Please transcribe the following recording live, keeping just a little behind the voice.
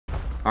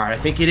Alright, I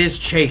think it is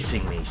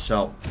chasing me,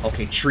 so...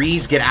 Okay,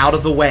 trees, get out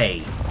of the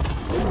way.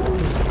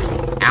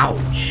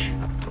 Ouch.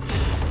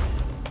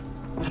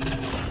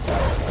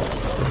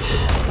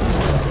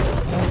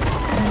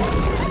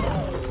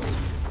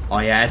 Oh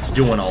yeah, it's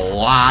doing a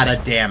lot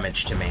of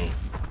damage to me.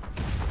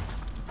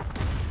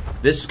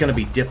 This is gonna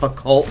be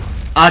difficult.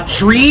 A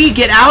tree,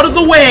 get out of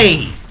the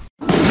way!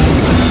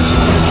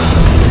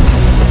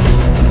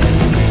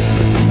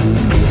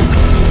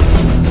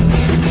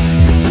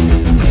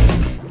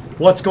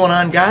 What's going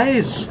on,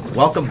 guys?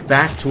 Welcome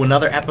back to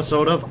another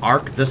episode of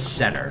Ark the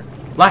Center.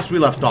 Last we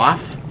left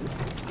off,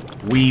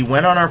 we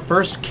went on our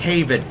first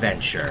cave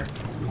adventure.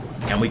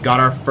 And we got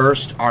our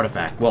first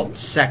artifact. Well,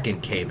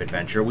 second cave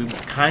adventure. We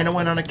kind of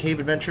went on a cave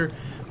adventure.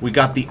 We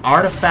got the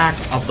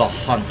artifact of the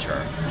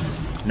hunter.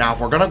 Now, if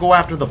we're going to go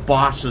after the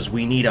bosses,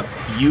 we need a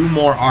few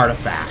more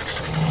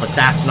artifacts. But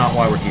that's not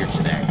why we're here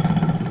today.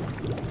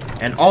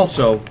 And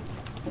also,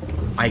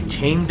 I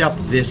tamed up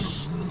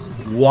this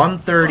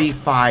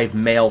 135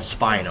 male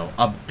Spino.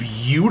 A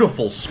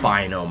beautiful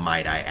Spino,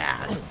 might I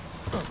add.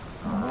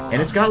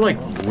 And it's got, like,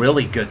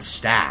 really good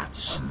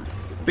stats.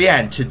 But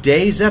yeah, in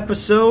today's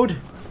episode,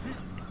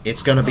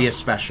 it's going to be a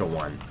special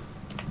one.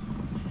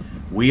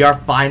 We are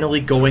finally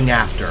going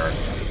after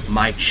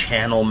my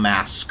channel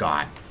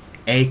mascot,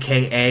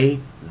 aka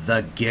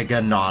the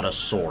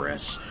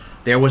Giganotosaurus.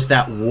 There was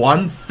that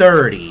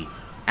 130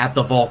 at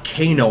the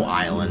volcano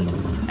island,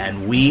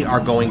 and we are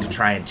going to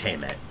try and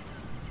tame it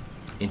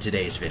in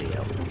today's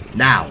video.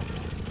 Now,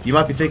 you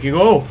might be thinking,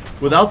 oh,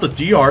 without the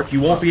D-Arc,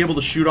 you won't be able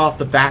to shoot off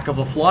the back of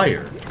a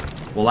flyer.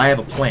 Well, I have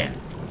a plan.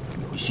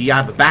 You see, I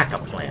have a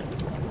backup plan.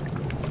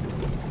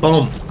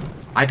 Boom.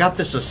 I got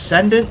this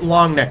Ascendant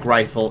long neck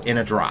rifle in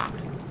a drop.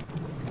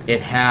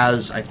 It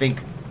has, I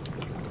think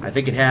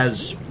it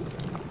has,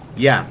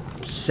 yeah,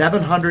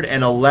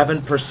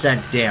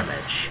 711%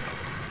 damage.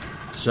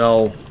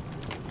 So,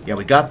 yeah,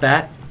 we got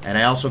that. And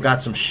I also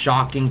got some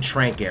shocking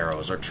trank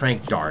arrows, or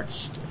trank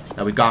darts,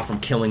 that we got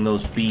from killing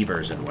those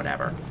beavers and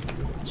whatever.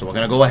 So we're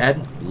going to go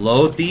ahead,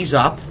 load these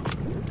up.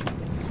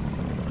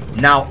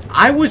 Now,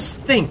 I was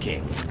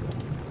thinking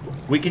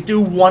we could do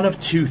one of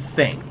two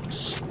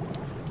things.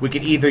 We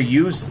could either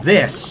use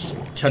this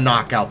to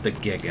knock out the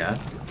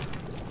Giga,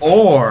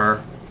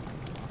 or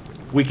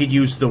we could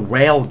use the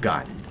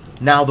railgun.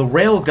 Now, the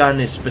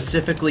railgun is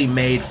specifically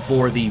made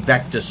for the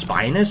Vecta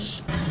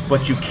Spinus,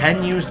 but you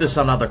can use this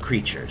on other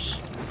creatures,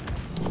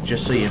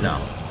 just so you know.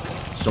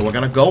 So we're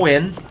going to go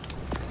in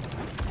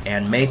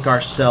and make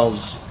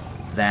ourselves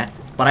that,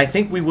 but I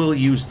think we will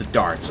use the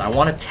darts. I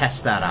want to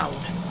test that out.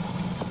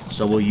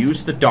 So we'll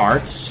use the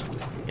darts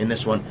in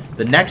this one.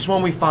 The next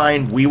one we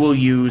find, we will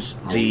use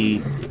the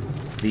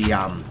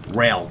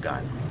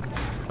railgun.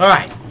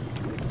 Alright.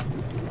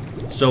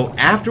 So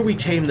after we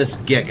tame this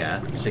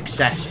Giga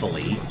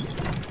successfully,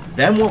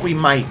 then what we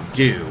might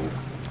do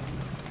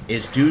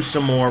is do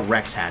some more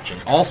Rex hatching.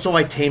 Also,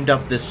 I tamed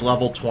up this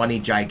level 20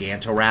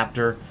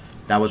 Gigantoraptor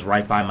that was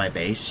right by my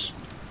base.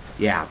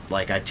 Yeah,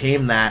 like I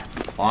tamed that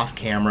off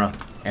camera,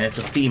 and it's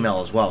a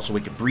female as well, so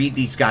we could breed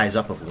these guys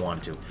up if we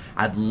wanted to.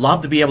 I'd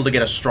love to be able to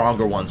get a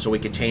stronger one so we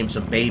could tame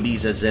some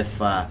babies as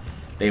if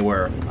they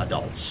were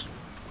adults.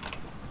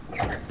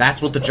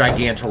 That's what the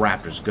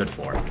Gigantoraptor's good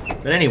for.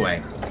 But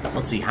anyway,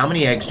 let's see, how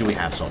many eggs do we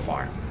have so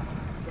far?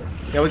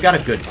 Yeah, we got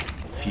a good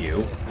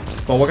few.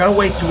 But we're going to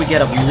wait till we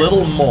get a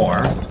little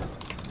more.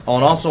 Oh,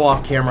 and also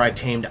off camera, I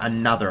tamed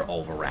another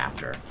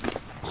Oviraptor.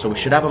 So we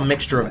should have a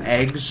mixture of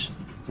eggs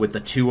with the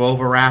two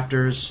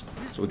Oviraptors.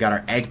 So we got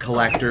our egg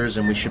collectors,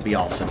 and we should be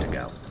all set to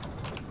go.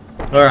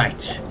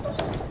 Alright.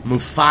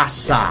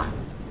 Mufasa.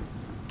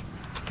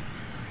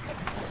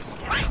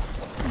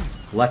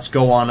 Let's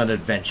go on an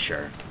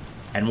adventure.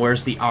 And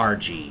where's the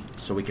RG?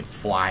 So we can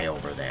fly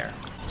over there.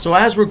 So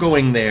as we're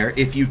going there,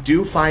 if you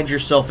do find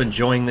yourself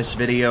enjoying this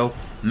video,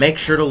 make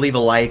sure to leave a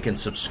like and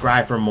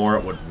subscribe for more.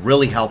 It would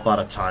really help out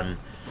a ton.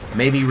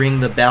 Maybe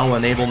ring the bell,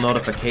 enable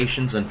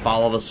notifications, and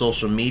follow the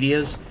social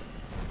medias.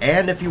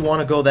 And if you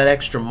want to go that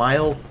extra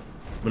mile...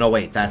 No,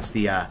 wait, that's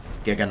the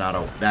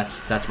Giganoto.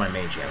 That's my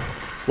main channel.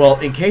 Well,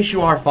 in case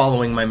you are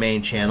following my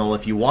main channel,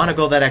 if you want to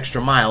go that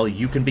extra mile,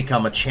 you can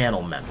become a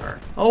channel member.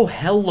 Oh,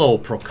 hello,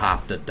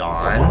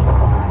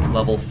 Procoptodon.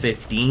 Level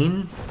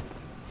 15.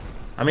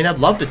 I mean, I'd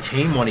love to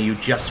tame one of you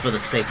just for the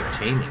sake of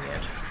taming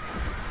it.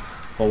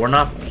 But we're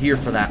not here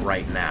for that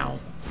right now.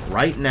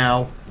 Right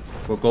now,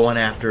 we're going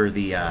after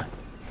the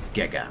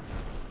Giga.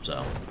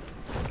 So,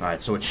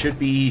 alright, so it should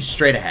be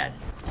straight ahead.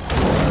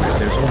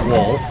 There's a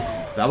wolf.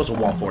 That was a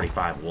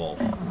 145 wolf.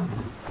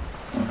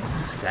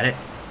 Is that it?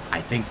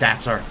 I think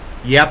that's our...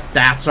 Yep,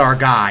 that's our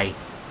guy.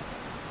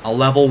 A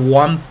level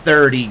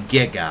 130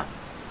 Giga.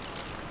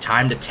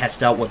 Time to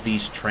test out what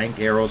these trank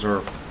arrows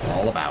are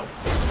all about.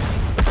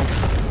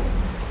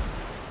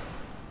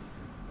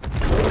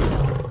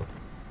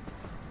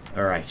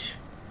 Alright.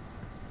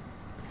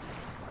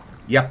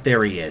 Yep,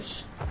 there he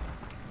is.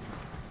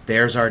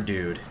 There's our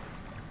dude.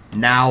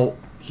 Now,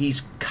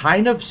 he's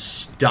kind of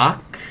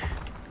stuck.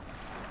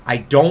 I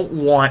don't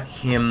want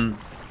him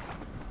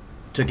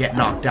to get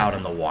knocked out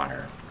in the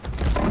water.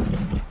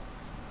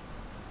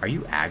 Are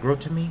you aggro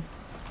to me?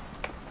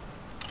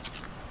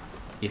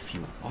 If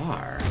you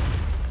are...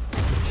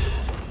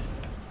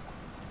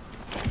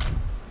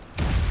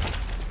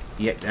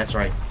 Yeah, that's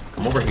right.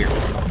 Come over here.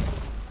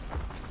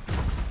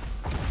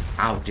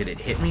 Ow, did it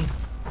hit me?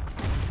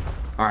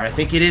 Alright, I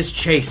think it is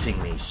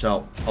chasing me,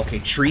 so... Okay,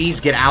 trees,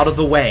 get out of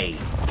the way.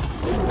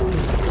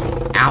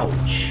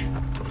 Ouch.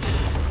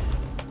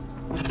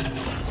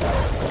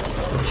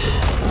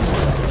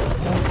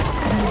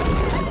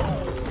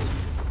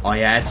 Oh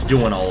yeah, it's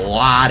doing a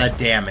lot of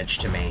damage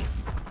to me.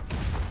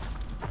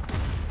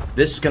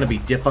 This is gonna be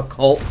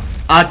difficult.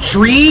 A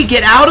tree,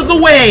 get out of the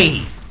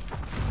way!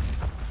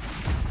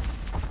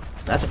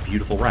 That's a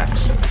beautiful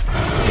Rex. 15.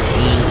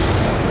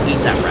 Eat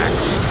that,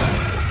 Rex.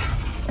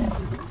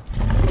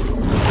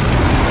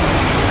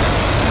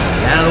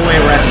 Get out of the way,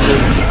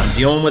 Rexes. I'm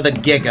dealing with a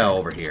Giga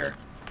over here.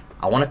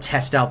 I want to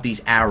test out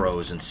these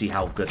arrows and see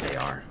how good they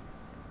are.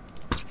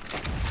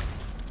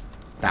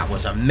 That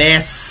was a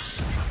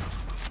miss.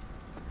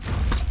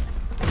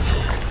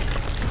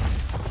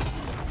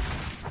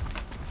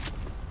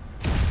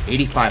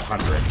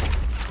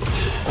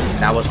 $8,500.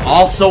 That was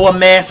also a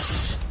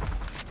miss.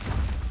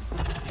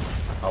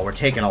 Oh, we're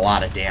taking a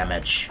lot of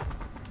damage.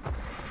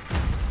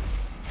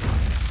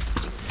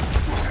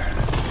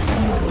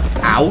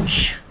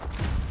 Ouch.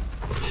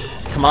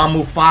 Come on,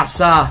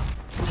 Mufasa.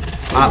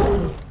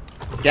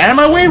 Get out of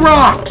my way,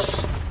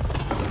 rocks!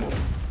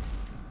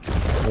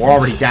 We're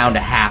already down to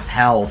half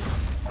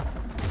health.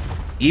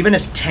 Even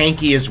as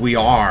tanky as we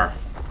are,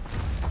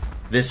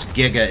 this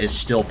Giga is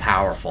still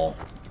powerful.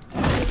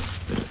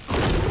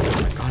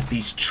 Oh my god,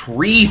 these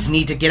trees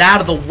need to get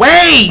out of the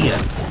way!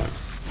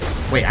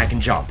 Wait, I can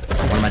jump.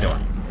 What am I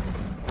doing?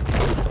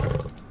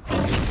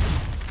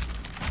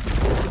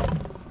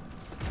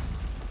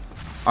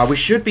 We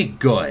should be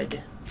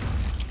good.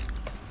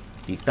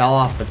 He fell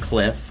off the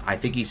cliff. I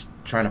think he's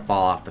trying to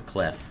fall off the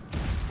cliff.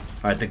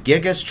 Alright, the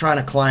Giga's trying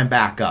to climb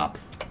back up.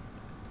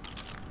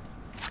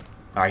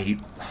 Alright,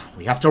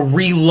 we have to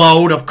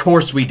reload. Of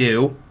course we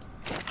do.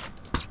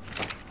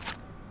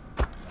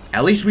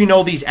 At least we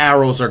know these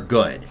arrows are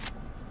good.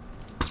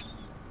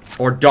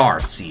 Or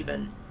darts,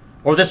 even.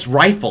 Or this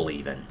rifle,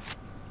 even.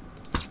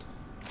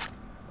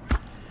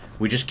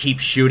 We just keep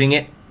shooting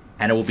it,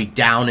 and it will be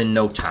down in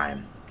no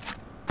time.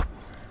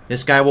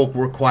 This guy will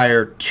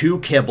require 2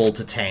 kibble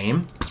to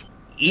tame.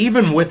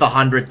 Even with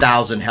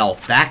 100,000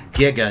 health, that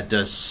Giga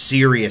does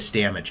serious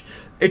damage.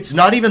 It's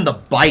not even the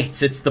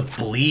bites, it's the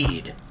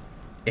bleed.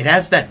 It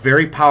has that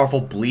very powerful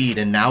bleed,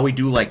 and now we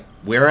do, like,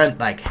 we're at,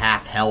 like,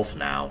 half health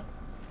now.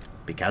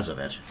 Because of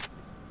it.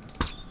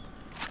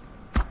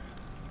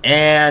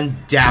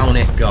 And down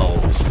it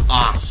goes.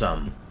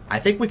 Awesome. I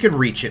think we can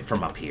reach it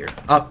from up here.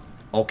 Up.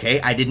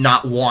 Okay, I did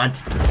not want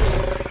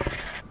to.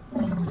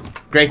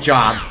 Great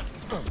job.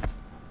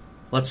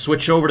 Let's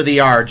switch over to the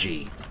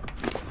RG.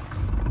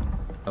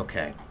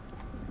 Okay.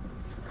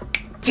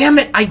 Damn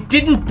it, I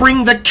didn't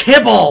bring the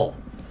kibble!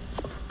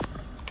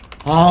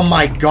 Oh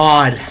my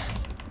god.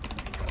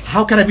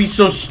 How can I be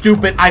so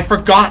stupid? I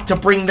forgot to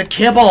bring the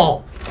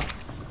kibble!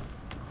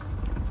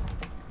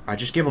 Alright,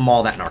 just give him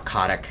all that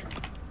narcotic.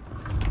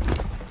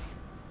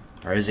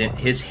 Or is it?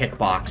 His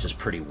hitbox is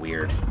pretty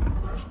weird.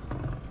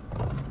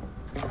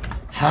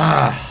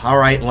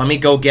 Alright, let me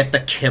go get the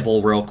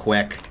kibble real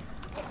quick.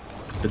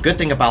 The good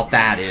thing about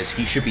that is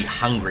he should be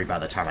hungry by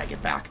the time I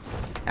get back.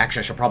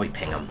 Actually, I should probably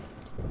ping him.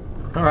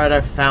 Alright,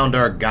 I've found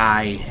our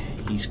guy.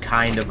 He's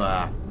kind of,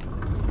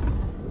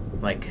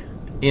 like,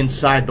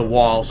 inside the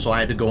wall, so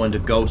I had to go into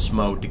ghost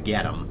mode to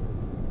get him.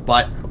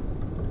 But,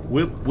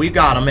 we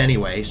got him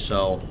anyway,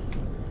 so...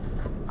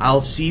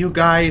 I'll see you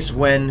guys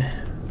when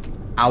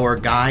our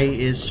guy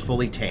is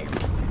fully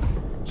tamed.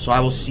 So I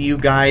will see you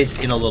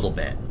guys in a little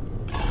bit.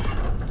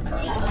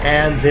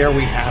 And there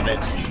we have it.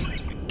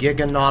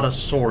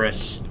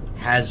 Giganotosaurus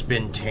has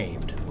been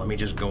tamed. Let me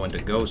just go into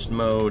ghost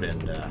mode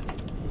and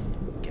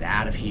get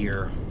out of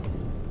here.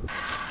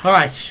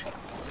 Alright.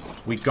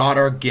 We got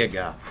our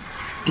Giga.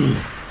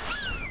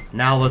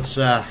 Now let's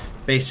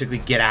basically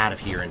get out of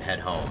here and head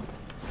home.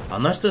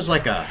 Unless there's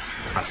like a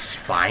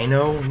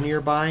Spino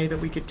nearby that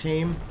we could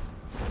tame.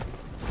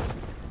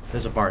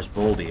 There's a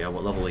Barsboldia.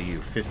 What level are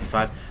you?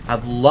 55?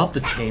 I'd love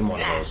to tame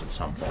one of those at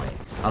some point.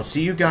 I'll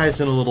see you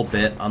guys in a little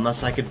bit,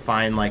 unless I could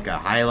find like a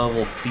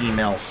high-level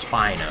female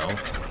Spino.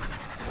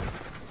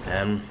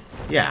 And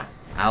yeah,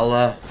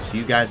 I'll see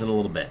you guys in a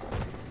little bit.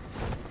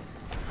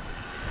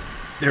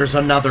 There's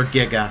another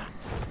Giga.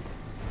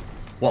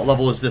 What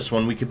level is this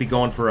one? We could be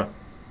going for a...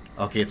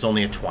 Okay, it's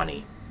only a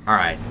 20.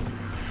 Alright.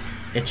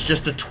 It's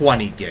just a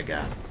 20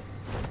 Giga.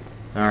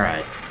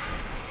 Alright.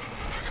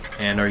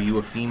 And are you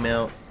a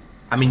female?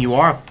 I mean, you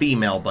are a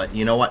female, but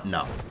you know what?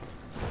 No.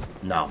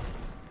 No.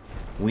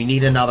 We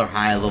need another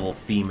high-level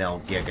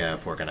female Giga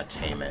if we're gonna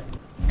tame it.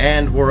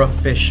 And we're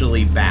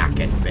officially back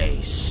at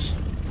base.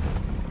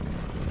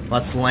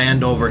 Let's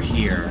land over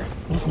here,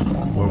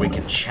 where we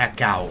can check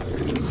out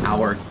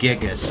our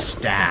Giga's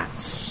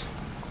stats.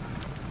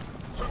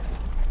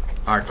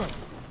 Our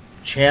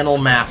channel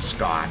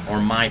mascot,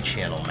 or my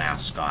channel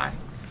mascot,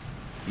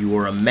 You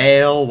were a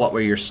male. What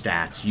were your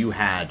stats? You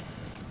had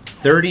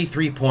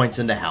 33 points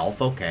into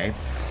health. Okay.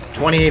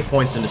 28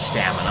 points into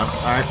stamina.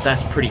 Alright,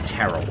 that's pretty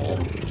terrible.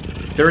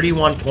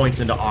 31 points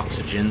into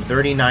oxygen.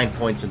 39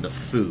 points into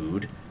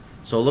food.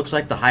 So it looks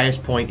like the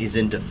highest point is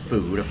into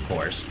food, of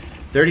course.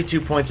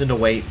 32 points into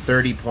weight.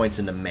 30 points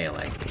into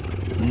melee.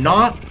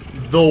 Not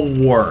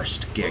the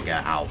worst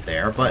Giga out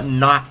there, but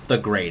not the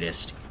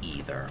greatest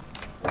either.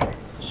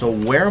 So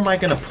where am I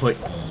going to put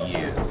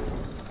you?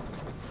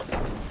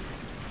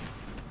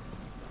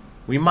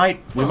 We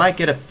might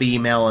get a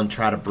female and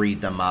try to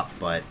breed them up,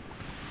 but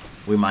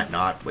we might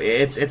not.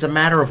 It's a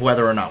matter of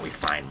whether or not we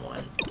find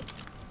one.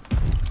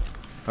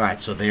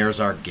 Alright, so there's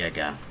our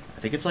Giga. I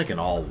think it's like an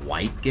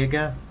all-white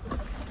Giga.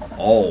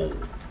 Oh.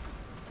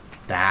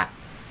 That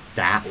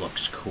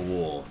looks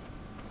cool.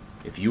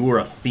 If you were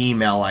a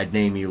female, I'd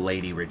name you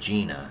Lady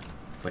Regina.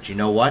 But you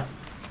know what?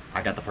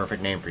 I got the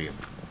perfect name for you.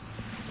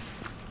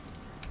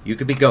 You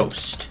could be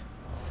Ghost.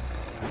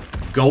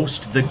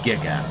 Ghost the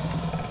Giga.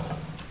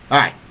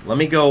 Alright, let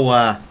me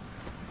go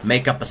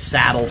make up a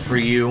saddle for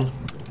you.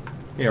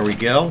 There we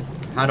go.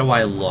 How do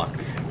I look?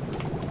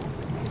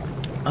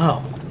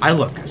 Oh, I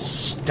look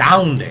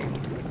astounding.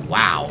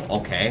 Wow,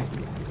 okay.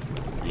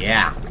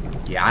 Yeah.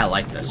 Yeah, I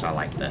like this. I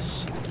like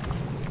this.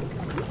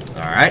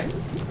 Alright.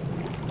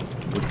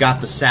 We've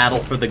got the saddle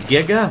for the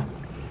Giga.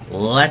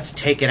 Let's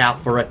take it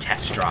out for a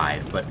test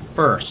drive. But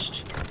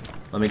first,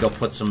 let me go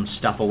put some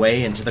stuff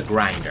away into the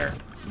grinder.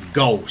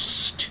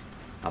 Ghost.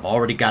 I've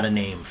already got a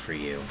name for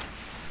you.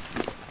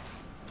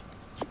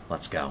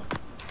 Let's go.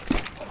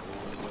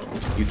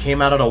 You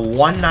came out at a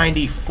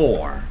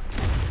 194,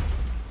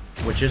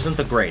 which isn't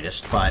the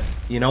greatest, but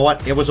you know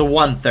what? It was a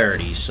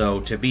 130,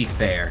 so to be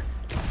fair,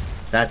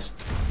 that's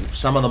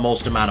some of the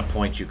most amount of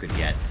points you could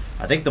get.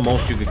 I think the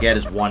most you could get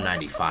is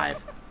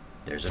 195.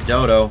 There's a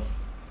dodo.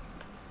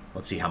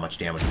 Let's see how much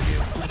damage we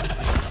do.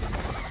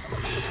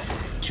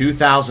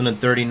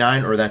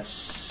 2,039, or that's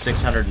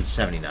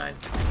 679.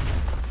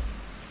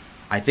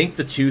 I think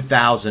the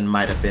 2,000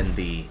 might have been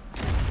the...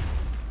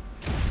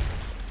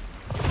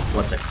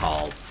 What's it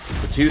called?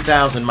 The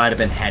 2,000 might have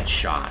been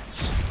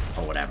headshots,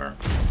 or whatever.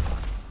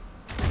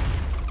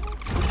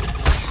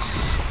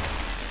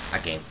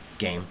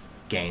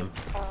 Game.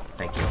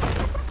 Thank you.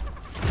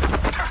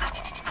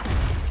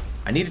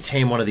 I need to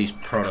tame one of these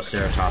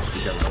Protoceratops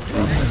because of the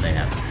food that they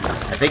have.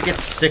 I think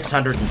it's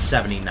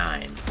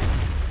 679.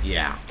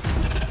 Yeah.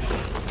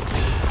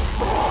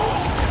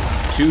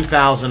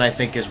 2,000, I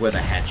think, is with a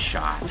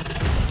headshot.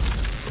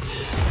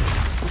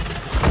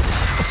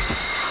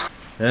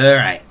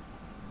 Alright.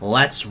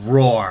 Let's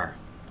roar.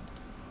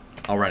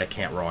 Alright, I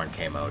can't roar in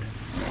K mode.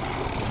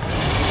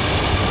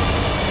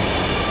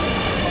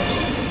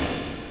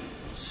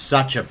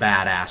 Such a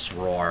badass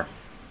roar.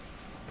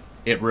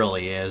 It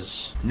really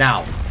is.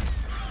 Now,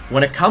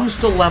 when it comes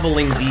to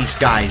leveling these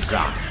guys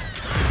up,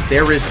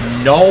 there is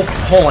no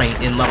point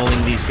in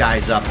leveling these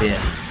guys up in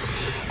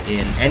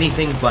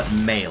anything but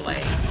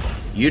melee.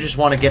 You just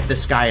want to get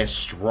this guy as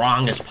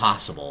strong as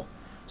possible.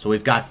 So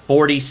we've got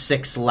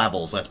 46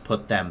 levels. Let's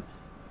put them...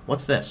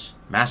 What's this?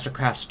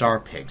 Mastercraft Star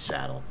Pig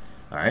saddle.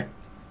 Alright.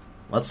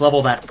 Let's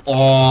level that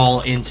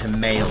all into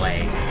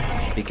melee.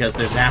 Because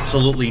there's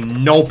absolutely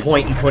no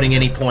point in putting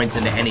any points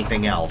into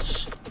anything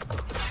else.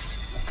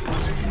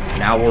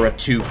 Now we're at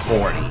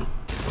 240.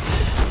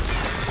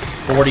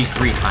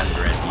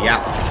 4,300.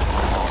 Yep.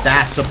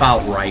 That's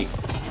about right.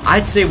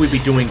 I'd say we'd be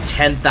doing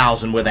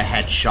 10,000 with a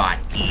headshot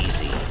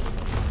easy.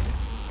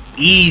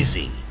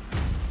 Easy.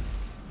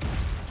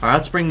 Alright,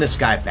 let's bring this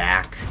guy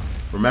back.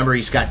 Remember,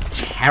 he's got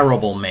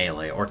terrible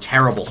melee, or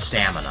terrible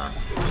stamina.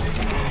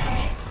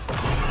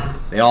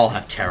 They all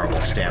have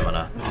terrible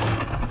stamina.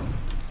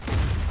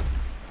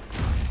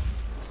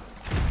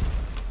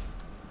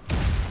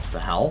 The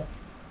hell?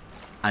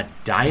 A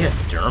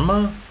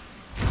diaderma?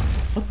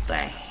 What the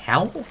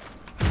hell?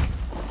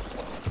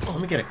 Oh,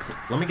 let me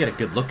get a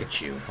good look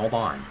at you. Hold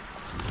on.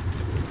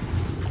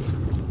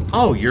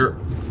 Oh, you're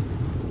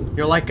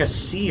like a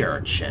sea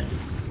urchin.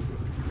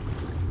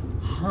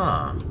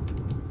 Huh.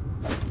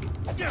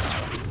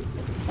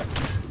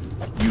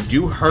 You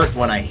do hurt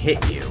when I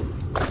hit you.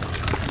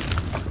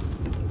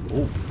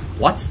 Ooh,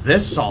 what's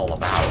this all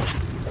about?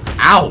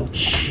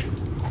 Ouch!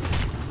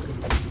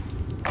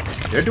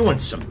 They're doing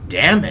some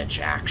damage,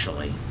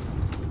 actually.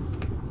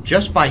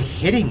 Just by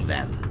hitting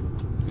them.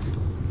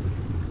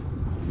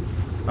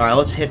 Alright,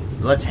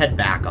 let's head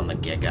back on the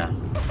Giga.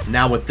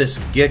 Now with this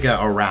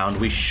Giga around,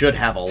 we should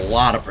have a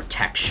lot of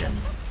protection.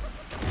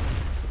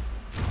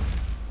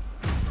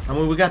 I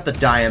mean, we got the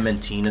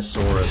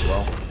Diamantinosaur as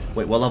well.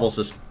 Wait, what level is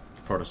this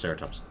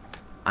Protoceratops?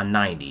 A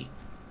 90.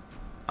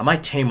 I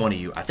might tame one of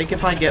you. I think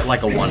if I get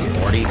like a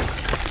 140,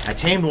 I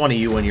tamed one of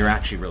you and you're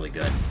actually really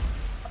good.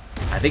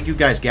 I think you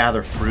guys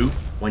gather fruit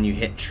when you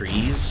hit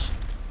trees.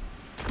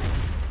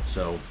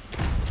 So.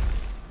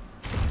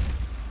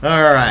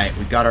 Alright,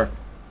 we got our...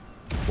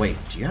 Wait,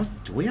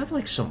 do we have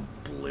like some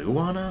blue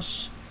on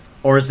us?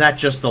 Or is that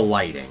just the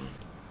lighting?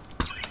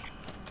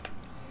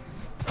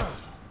 Let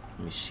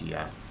me see,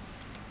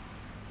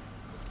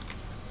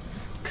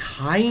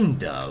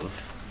 kind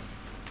of.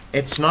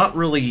 It's not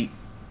really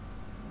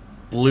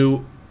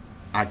blue.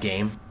 A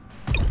game.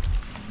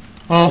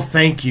 Oh,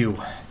 thank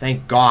you.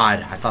 Thank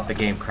God. I thought the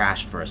game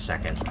crashed for a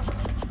second.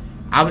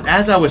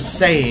 As I was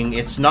saying,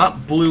 it's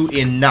not blue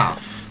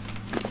enough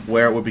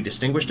where it would be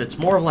distinguished. It's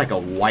more like a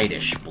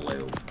whitish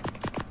blue.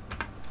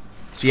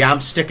 So yeah, I'm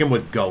sticking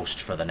with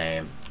Ghost for the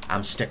name.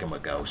 I'm sticking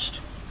with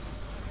Ghost.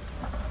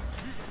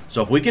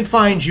 So if we can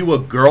find you a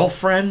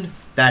girlfriend,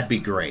 that'd be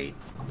great.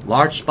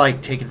 Large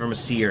spike taken from a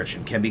sea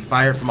urchin can be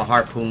fired from a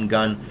harpoon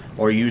gun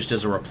or used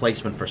as a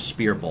replacement for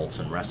spear bolts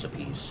in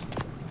recipes.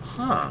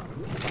 Huh.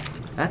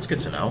 That's good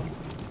to know.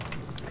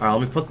 Alright,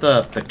 let me put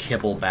the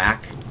kibble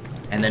back.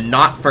 And then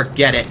not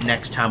forget it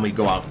next time we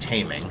go out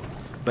taming.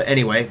 But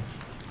anyway,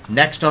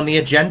 next on the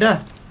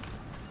agenda,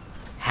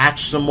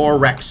 hatch some more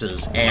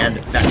Rexes and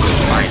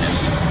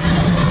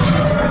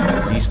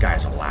Vectospinus. These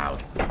guys are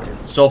loud.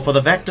 So for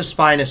the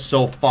Vectospinus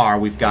so far,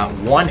 we've got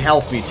 1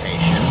 health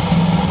mutation.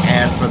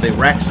 And for the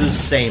Rexes,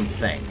 same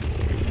thing.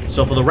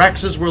 So for the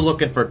Rexes, we're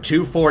looking for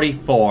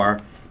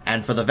 244.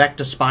 And for the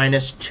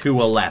Vectospinus,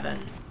 211.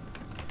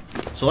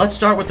 So let's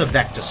start with the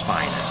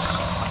Vectospinus.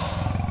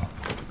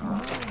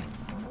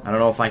 I don't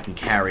know if I can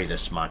carry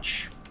this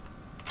much.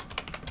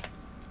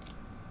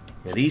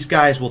 Yeah, these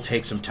guys will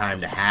take some time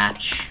to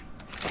hatch.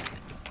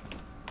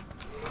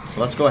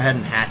 So let's go ahead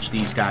and hatch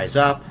these guys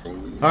up.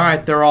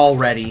 Alright, they're all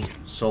ready.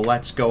 So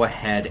let's go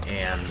ahead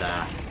and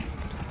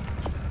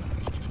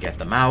get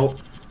them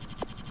out.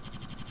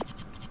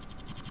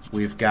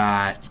 We've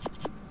got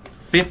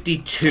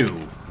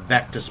 52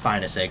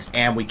 Vectospinus eggs,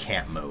 and we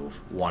can't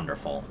move.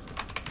 Wonderful.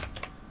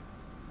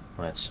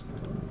 Let's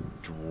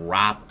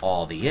drop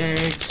all the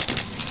eggs.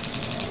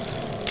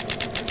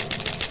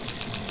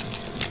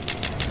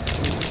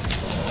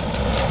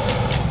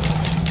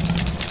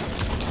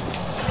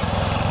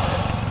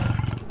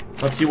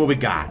 Let's see what we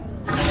got.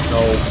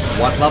 So,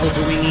 what level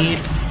do we need?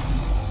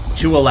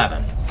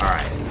 211.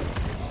 Alright.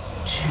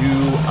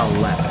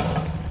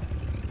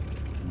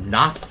 211.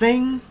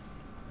 Nothing?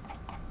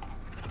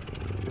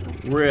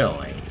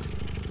 Really?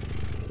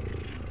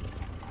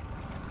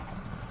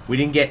 We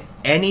didn't get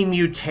any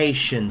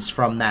mutations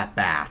from that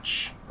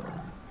batch.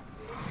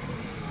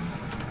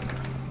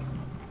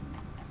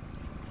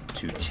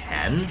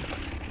 210.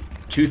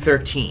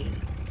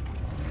 213.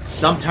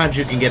 Sometimes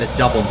you can get a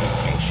double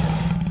mutation.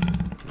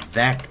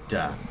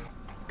 Vecta.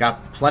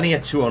 Got plenty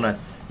of 209s.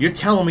 You're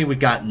telling me we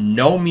got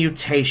no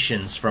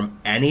mutations from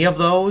any of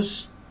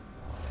those?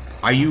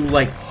 Are you,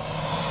 like...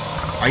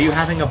 Are you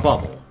having a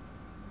bubble?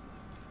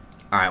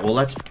 Alright, well,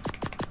 let's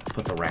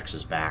put the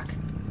Rexes back.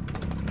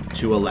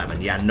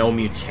 211. Yeah, no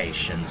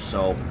mutations.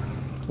 So,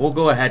 we'll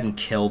go ahead and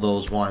kill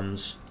those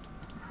ones.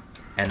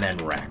 And then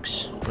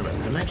Rex.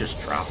 Couldn't I just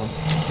drop them?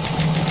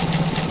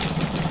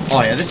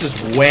 Oh, yeah, this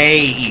is way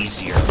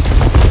easier.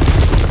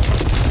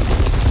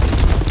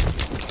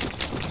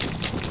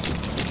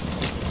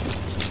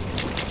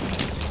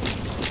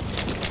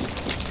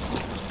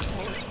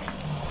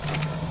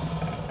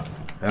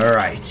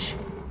 Alright.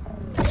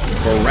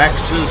 For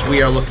Rexes,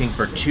 we are looking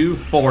for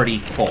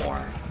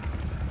 244.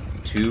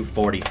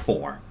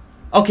 244.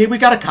 Okay, we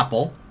got a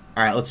couple.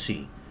 Alright, let's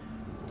see.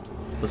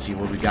 Let's see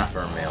what we got for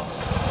our mail.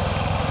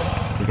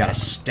 We got a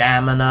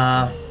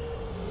stamina.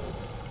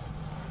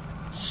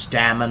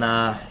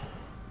 Stamina.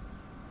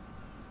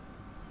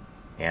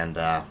 And,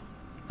 a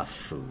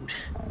food.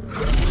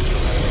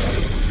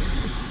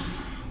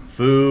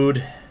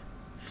 Food.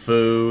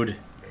 Food.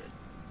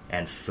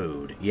 And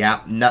food.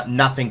 Yeah,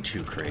 nothing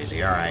too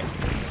crazy. Alright.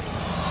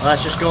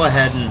 Let's just go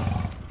ahead and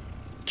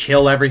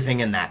kill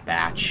everything in that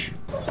batch.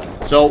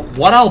 So,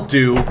 what I'll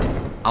do,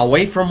 I'll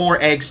wait for more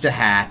eggs to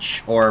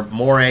hatch, or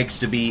more eggs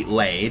to be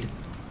laid,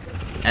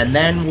 and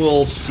then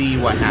we'll see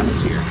what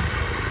happens here.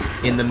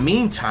 In the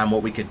meantime,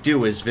 what we could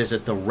do is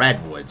visit the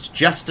Redwoods,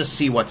 just to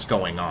see what's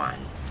going on.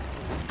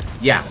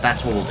 Yeah,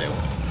 that's what we'll do.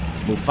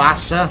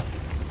 Mufasa,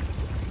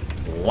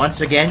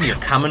 once again, you're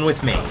coming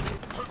with me.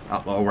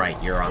 Oh,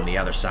 right, you're on the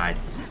other side.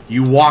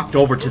 You walked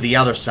over to the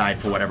other side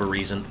for whatever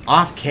reason.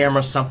 Off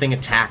camera, something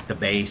attacked the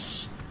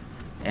base.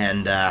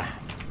 And, the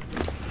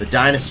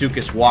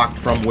Deinosuchus walked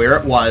from where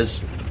it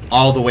was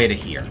all the way to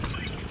here.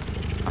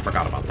 I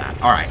forgot about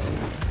that. Alright.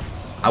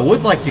 I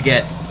would like to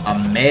get a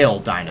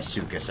male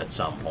Deinosuchus at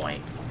some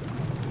point.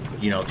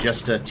 You know,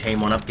 just to tame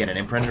one up, get an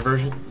imprinted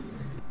version.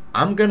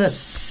 I'm gonna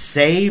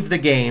save the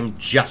game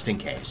just in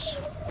case.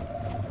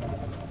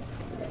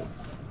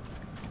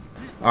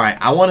 Alright,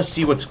 I want to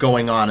see what's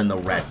going on in the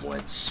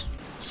Redwoods.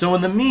 So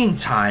in the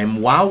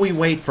meantime, while we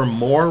wait for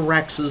more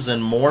Rexes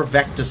and more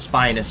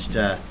Vectospinus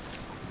to,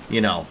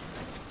 you know,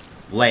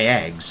 lay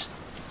eggs,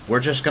 we're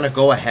just going to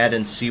go ahead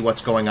and see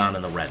what's going on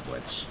in the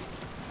Redwoods.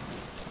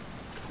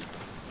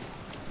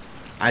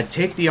 I'd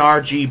take the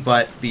RG,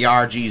 but the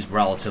RG's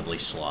relatively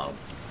slow.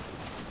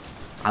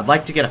 I'd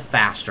like to get a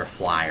faster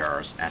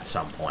flyer at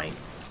some point,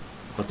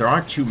 but there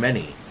aren't too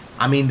many.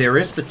 I mean, there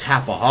is the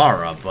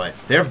Tapahara, but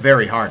they're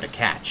very hard to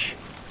catch.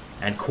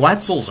 And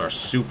Quetzals are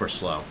super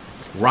slow.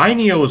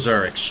 Rhinos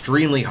are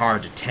extremely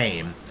hard to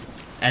tame.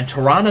 And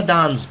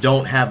pteranodons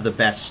don't have the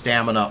best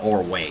stamina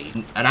or weight.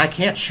 And I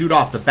can't shoot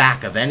off the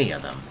back of any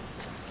of them.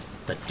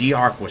 The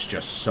D-Arc was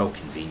just so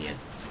convenient.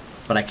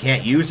 But I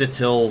can't use it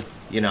till,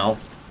 you know,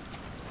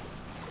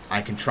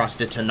 I can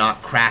trust it to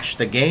not crash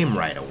the game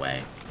right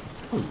away.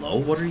 Hello,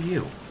 what are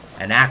you?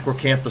 An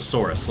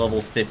Giganotosaurus,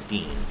 level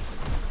 15.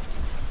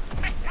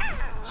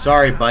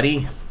 Sorry,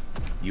 buddy.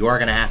 You are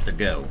going to have to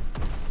go.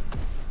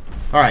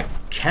 Alright,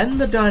 can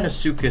the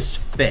Deinosuchus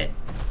fit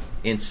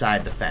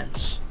inside the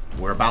fence?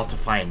 We're about to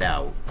find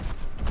out.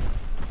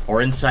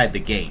 Or inside the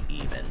gate,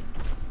 even.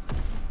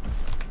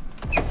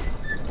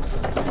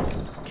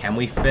 Can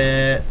we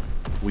fit?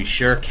 We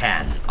sure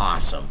can.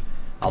 Awesome.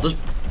 I'll just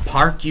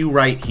park you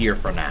right here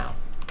for now.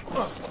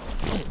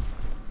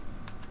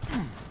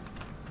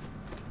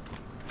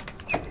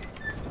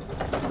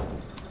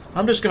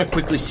 I'm just going to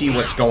quickly see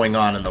what's going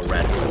on in the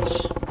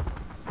redwoods.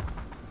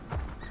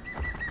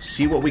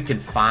 See what we can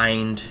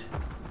find.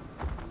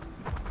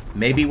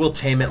 Maybe we'll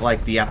tame it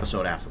like the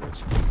episode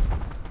afterwards.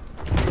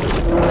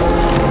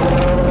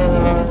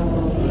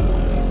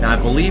 Now, I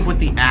believe with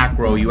the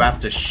acro, you have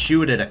to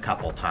shoot it a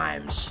couple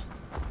times.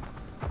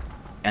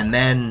 And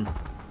then,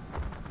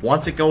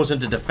 once it goes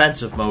into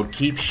defensive mode,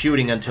 keep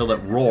shooting until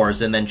it roars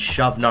and then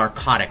shove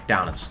narcotic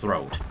down its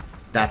throat.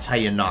 That's how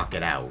you knock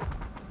it out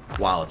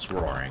while it's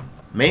roaring.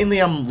 Mainly,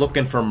 I'm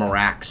looking for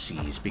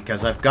Meraxes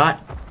because I've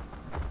got,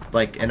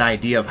 like, an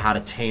idea of how to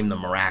tame the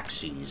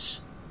Meraxes.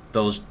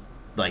 Those,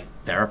 like,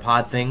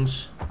 theropod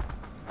things.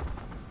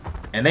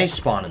 And they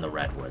spawn in the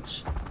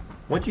redwoods.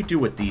 What do you do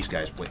with these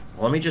guys? Wait,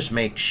 let me just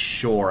make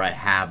sure I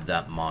have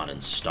that mod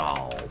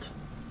installed.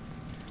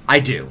 I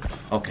do.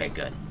 Okay,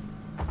 good.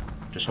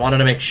 Just wanted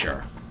to make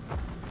sure.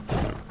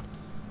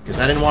 Because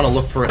I didn't want to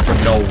look for it for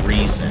no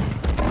reason.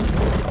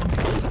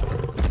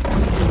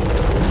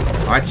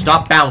 Alright,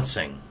 stop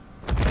bouncing.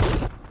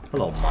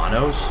 Hello,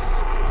 monos.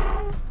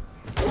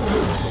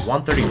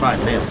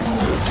 135 mil. You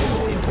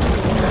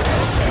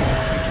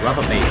do have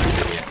a baby.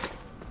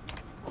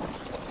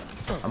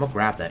 I'm gonna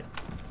grab that.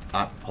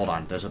 Hold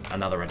on. There's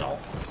another adult.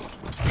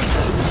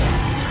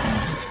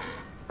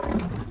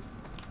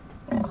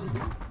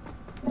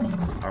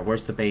 Alright,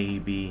 where's the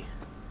baby?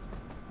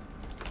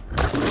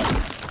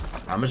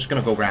 I'm just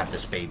gonna go grab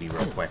this baby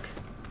real quick.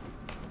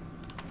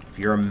 If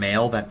you're a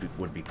male, that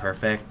would be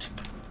perfect.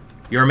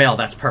 You're a male,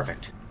 that's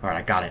perfect. Alright,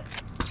 I got it.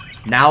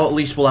 Now at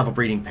least we'll have a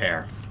breeding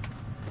pair.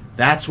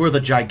 That's where the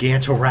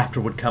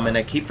Gigantoraptor would come in.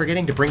 I keep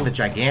forgetting to bring the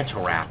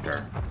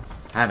Gigantoraptor.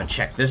 I haven't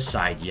checked this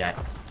side yet.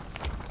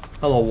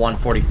 Hello,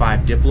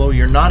 145 Diplo.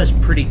 You're not as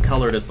pretty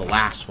colored as the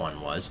last one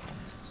was.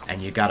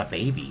 And you got a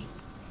baby.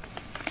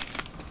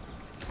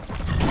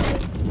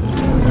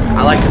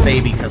 I like the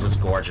baby because it's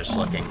gorgeous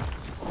looking.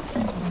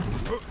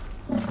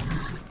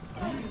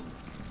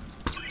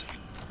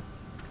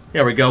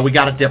 Here we go. We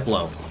got a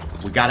Diplo.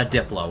 We got a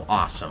Diplo.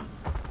 Awesome.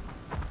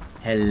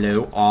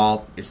 Hello,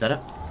 all. Is that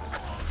a...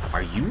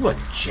 Are you a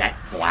jet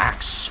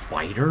black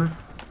spider?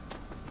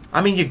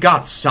 I mean, you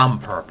got some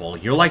purple.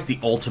 You're like the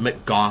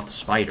ultimate goth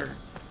spider.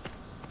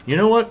 You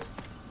know what?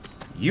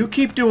 You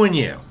keep doing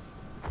you.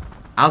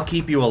 I'll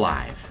keep you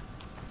alive.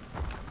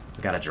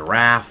 We got a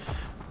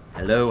giraffe.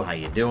 Hello, how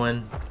you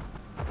doing?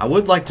 I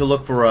would like to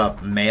look for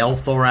a male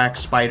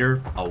thorax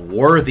spider. A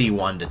worthy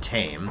one to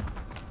tame.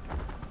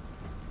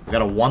 We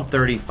got a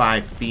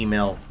 135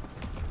 female.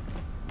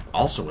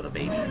 Also with a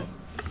baby.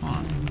 Come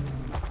on.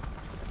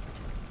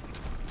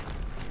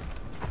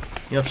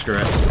 You know, screw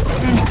it.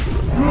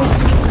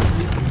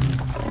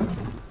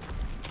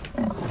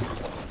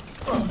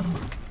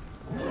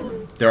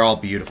 They're all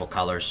beautiful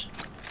colors.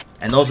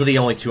 And those are the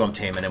only two I'm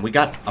taming. And we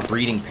got a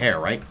breeding pair,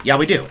 right? Yeah,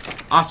 we do.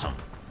 Awesome.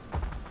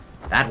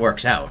 That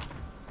works out.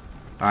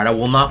 Alright, I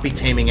will not be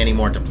taming any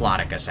more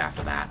Diplodocus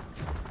after that.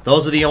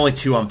 Those are the only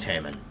two I'm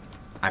taming.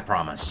 I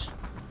promise.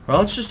 Well,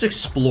 let's just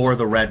explore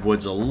the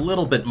redwoods a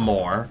little bit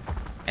more.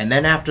 And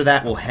then after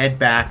that, we'll head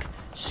back,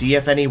 see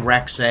if any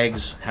Rex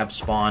eggs have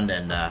spawned,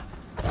 and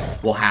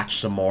we'll hatch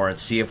some more and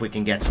see if we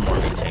can get some more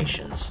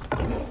mutations.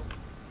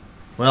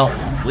 Well,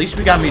 at least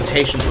we got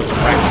mutations with the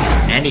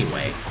Rexes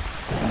anyway.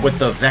 With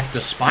the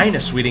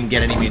Vectospinus, we didn't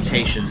get any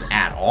mutations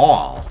at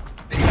all.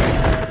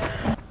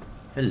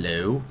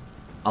 Hello.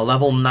 A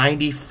level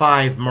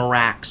 95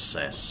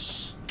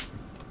 Meraxes.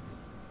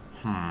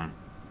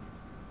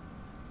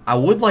 I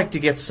would like to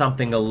get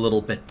something a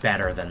little bit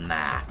better than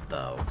that,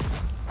 though.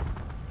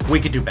 We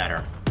could do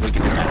better. We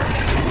could do better.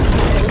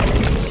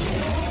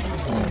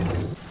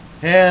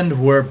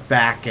 And we're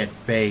back at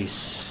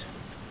base.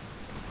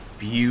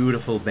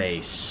 Beautiful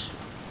base.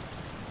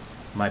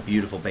 My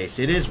beautiful base.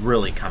 It is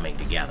really coming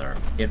together.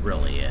 It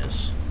really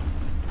is.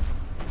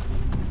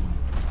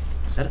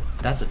 Is that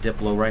that's a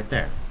Diplo right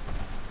there.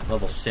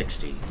 Level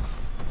 60.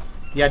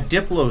 Yeah,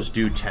 Diplos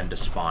do tend to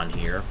spawn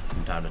here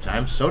from time to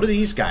time. So do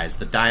these guys,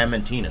 the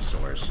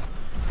Diamantinosaurs.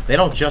 They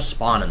don't just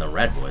spawn in the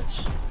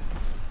redwoods.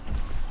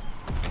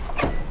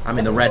 I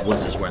mean, the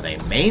redwoods is where they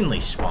mainly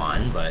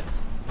spawn, but...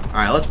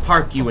 Alright, let's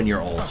park you in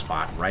your old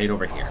spot, right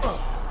over here.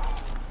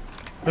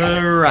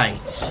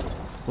 Alright.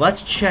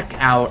 Let's check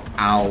out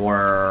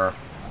our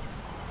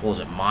What was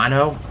it,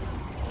 mono?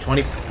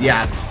 20,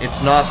 yeah,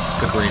 it's not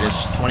the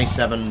greatest.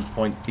 27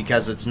 point,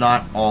 because it's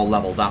not all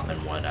leveled up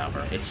and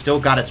whatever. It's still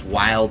got its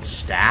wild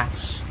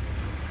stats,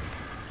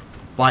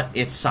 but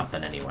it's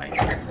something anyway.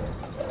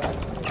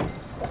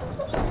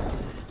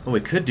 What we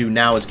could do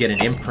now is get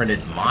an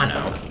imprinted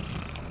mono.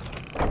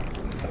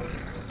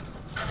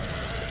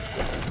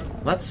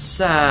 Let's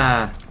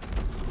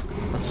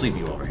leave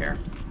you over here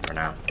for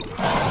now.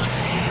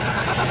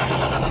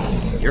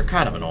 You're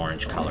kind of an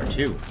orange color,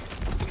 too.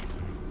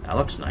 That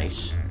looks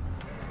nice.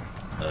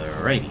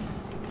 Alrighty.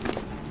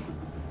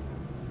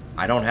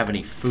 I don't have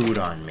any food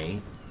on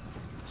me,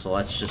 so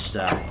let's just,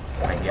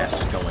 I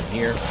guess, go in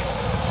here.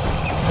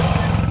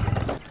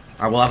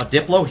 Alright, we'll have a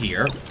Diplo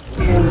here.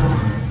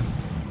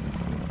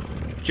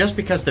 Just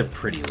because they're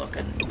pretty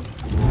looking.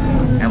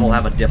 And we'll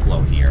have a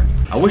Diplo here.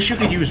 I wish you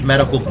could use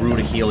Medical Brew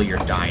to heal your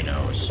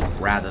dinos,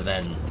 rather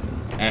than,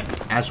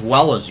 as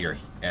well as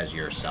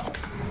yourself.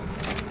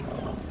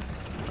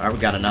 Alright, we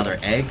got another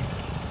egg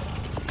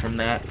from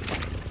that.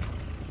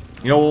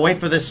 You know, we'll wait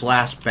for this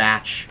last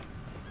batch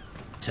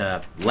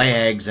to lay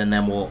eggs, and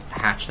then we'll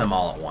hatch them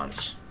all at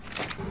once.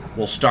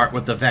 We'll start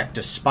with the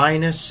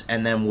Vectospinus,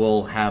 and then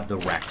we'll have the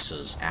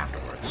Rexes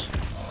afterwards.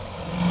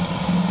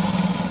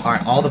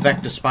 Alright, all the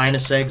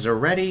Vectospinus eggs are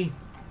ready.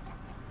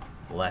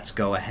 Let's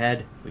go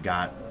ahead. We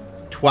got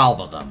 12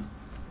 of them.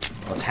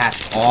 Let's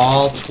hatch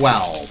all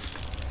 12.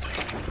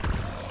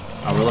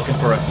 We're looking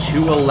for a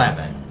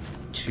 211.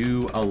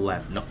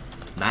 211. No,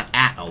 not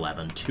at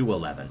 11.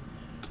 211.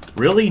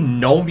 Really?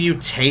 No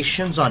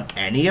mutations on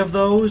any of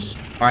those?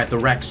 Alright, the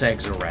Rex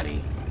eggs are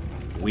ready.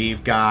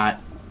 We've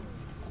got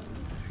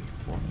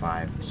 3, 4,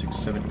 5, 6,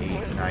 7,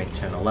 8, 9,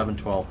 10, 11,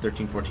 12,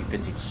 13, 14,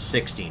 15,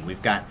 16.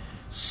 We've got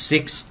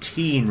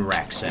 16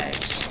 Rex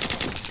eggs.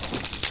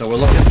 So we're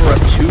looking for a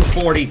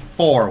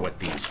 244 with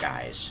these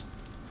guys.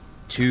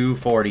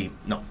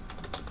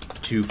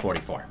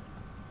 244.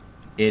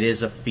 It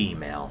is a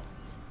female.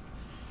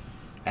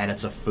 And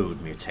it's a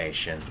food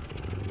mutation.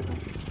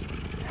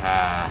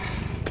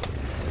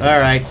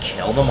 Alright,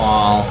 kill them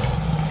all.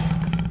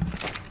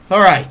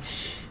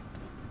 Alright.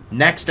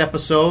 Next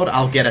episode,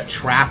 I'll get a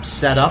trap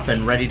set up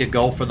and ready to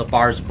go for the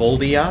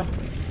Barsboldia.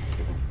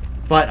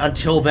 But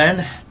until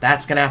then,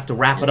 that's going to have to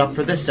wrap it up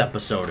for this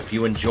episode. If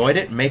you enjoyed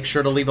it, make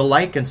sure to leave a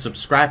like and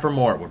subscribe for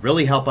more. It would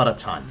really help out a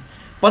ton.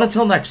 But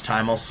until next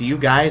time, I'll see you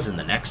guys in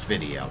the next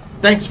video.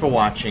 Thanks for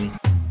watching.